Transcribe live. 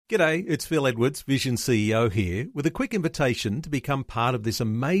G'day, it's Phil Edwards, Vision CEO here, with a quick invitation to become part of this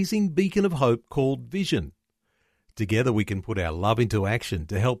amazing beacon of hope called Vision. Together we can put our love into action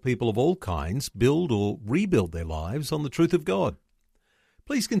to help people of all kinds build or rebuild their lives on the truth of God.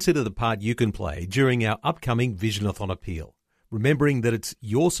 Please consider the part you can play during our upcoming Visionathon appeal, remembering that it's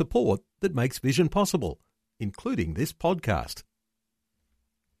your support that makes Vision possible, including this podcast.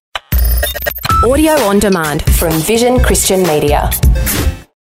 Audio on demand from Vision Christian Media.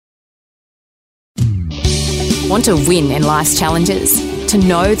 Want to win in life's challenges? To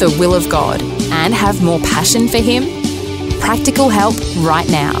know the will of God and have more passion for Him? Practical help right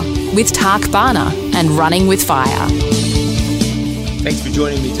now with Tak Bhana and Running with Fire. Thanks for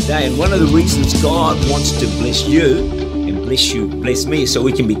joining me today. And one of the reasons God wants to bless you and bless me, so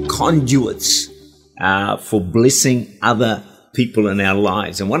we can be conduits for blessing other people in our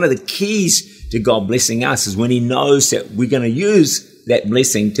lives. And one of the keys to God blessing us is when He knows that we're going to use that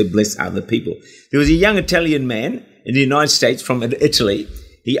blessing to bless other people. There was a young Italian man in the United States from Italy.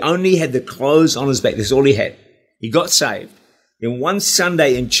 He only had the clothes on his back. That's all he had. He got saved. And one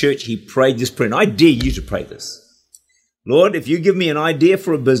Sunday in church, he prayed this prayer. And I dare you to pray this. Lord, if you give me an idea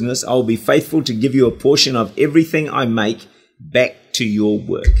for a business, I will be faithful to give you a portion of everything I make back to your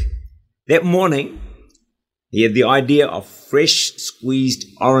work. That morning, he had the idea of fresh squeezed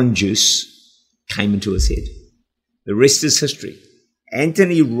orange juice came into his head. The rest is history.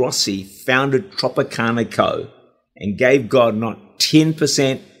 Anthony Rossi founded Tropicana Co. and gave God not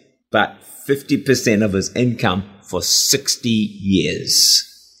 10% but 50% of his income for 60 years.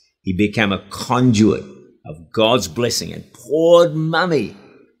 He became a conduit of God's blessing and poured money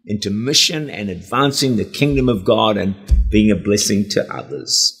into mission and advancing the kingdom of God and being a blessing to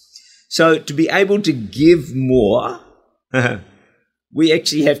others. So to be able to give more, we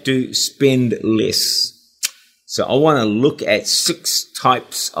actually have to spend less. So I want to look at 6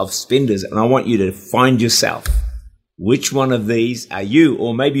 types of spenders, and I want you to find yourself. Which one of these are you?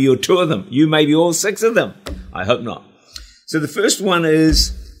 Or maybe you're 2 of them. You may be all 6 of them. I hope not. So the first one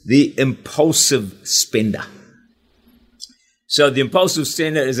is the impulsive spender. So the impulsive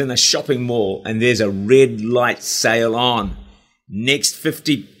spender is in a shopping mall, and there's a red light sale on. Next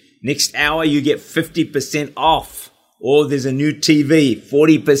hour, you get 50% off. Or there's a new TV,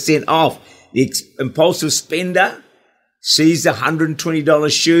 40% off. The impulsive spender sees the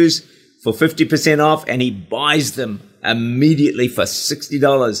 $120 shoes for 50% off, and he buys them immediately for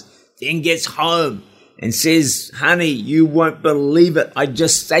 $60. Then gets home and says, honey, you won't believe it. I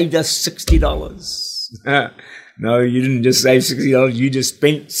just saved us $60. No, you didn't just save $60. You just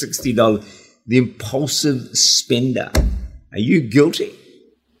spent $60. The impulsive spender. Are you guilty?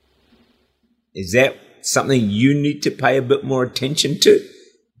 Is that something you need to pay a bit more attention to?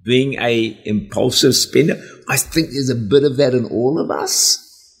 Being a impulsive spender? I think there's a bit of that in all of us.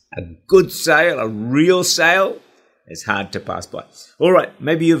 A good sale, a real sale, is hard to pass by. All right,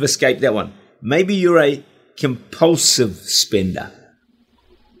 maybe you've escaped that one. Maybe you're a compulsive spender.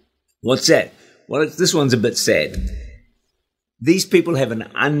 What's that? Well, this one's a bit sad. These people have an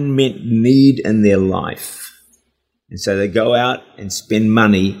unmet need in their life. And so they go out and spend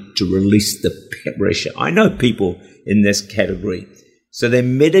money to release the pressure. I know people in this category. So they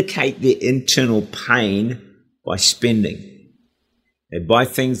medicate their internal pain by spending. They buy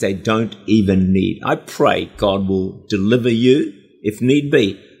things they don't even need. I pray God will deliver you, if need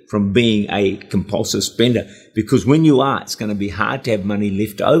be, from being a compulsive spender. Because when you are, it's going to be hard to have money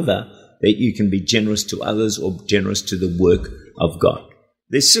left over that you can be generous to others or generous to the work of God.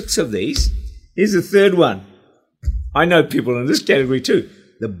 There's 6 of these. Here's the third one. I know people in this category too.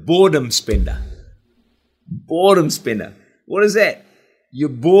 The boredom spender. Boredom spender. What is that? You're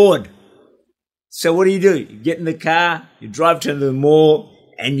bored. So what do? You get in the car, you drive to the mall,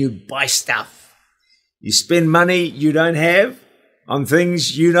 and you buy stuff. You spend money you don't have on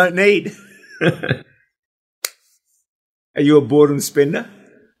things you don't need. Are you a boredom spender?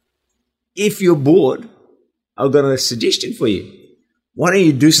 If you're bored, I've got a suggestion for you. Why don't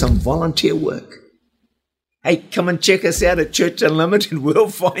you do some volunteer work? Hey, come and check us out at Church Unlimited. We'll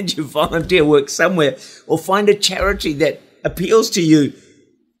find you volunteer work somewhere, or find a charity that appeals to you.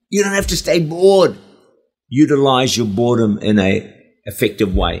 You don't have to stay bored. Utilize your boredom in an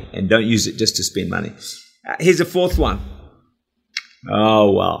effective way, and don't use it just to spend money. Here's a 4th one.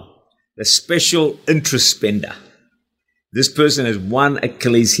 Oh, well. The special interest spender. This person has one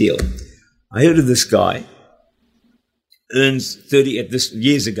Achilles heel. I heard of this guy,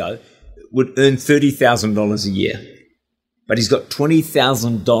 years ago, would earn $30,000 a year. But he's got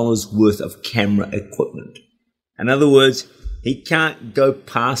 $20,000 worth of camera equipment. In other words, he can't go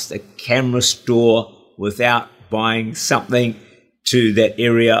past a camera store without buying something to that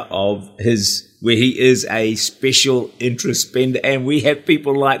area of his where he is a special interest spender, and we have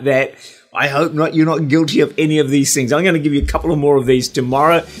people like that. I hope you're not guilty of any of these things. I'm going to give you a couple of more of these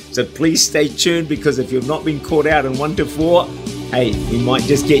tomorrow, so please stay tuned, because if you've not been caught out in 1 to 4, hey, we might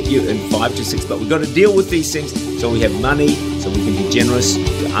just get you in 5 to 6. But we've got to deal with these things so we have money, so we can be generous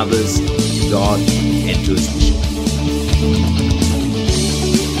to others, to God, and to his mission.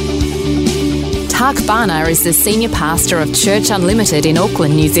 Tak Bhana is the Senior Pastor of Church Unlimited in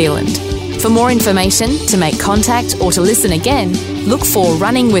Auckland, New Zealand. For more information, to make contact or to listen again, look for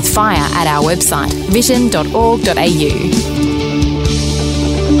Running with Fire at our website, vision.org.au.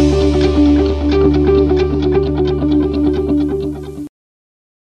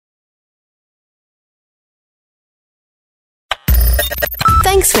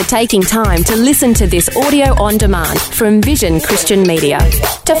 Thanks for taking time to listen to this audio on demand from Vision Christian Media.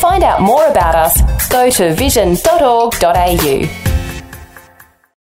 To find out more about us, go to vision.org.au.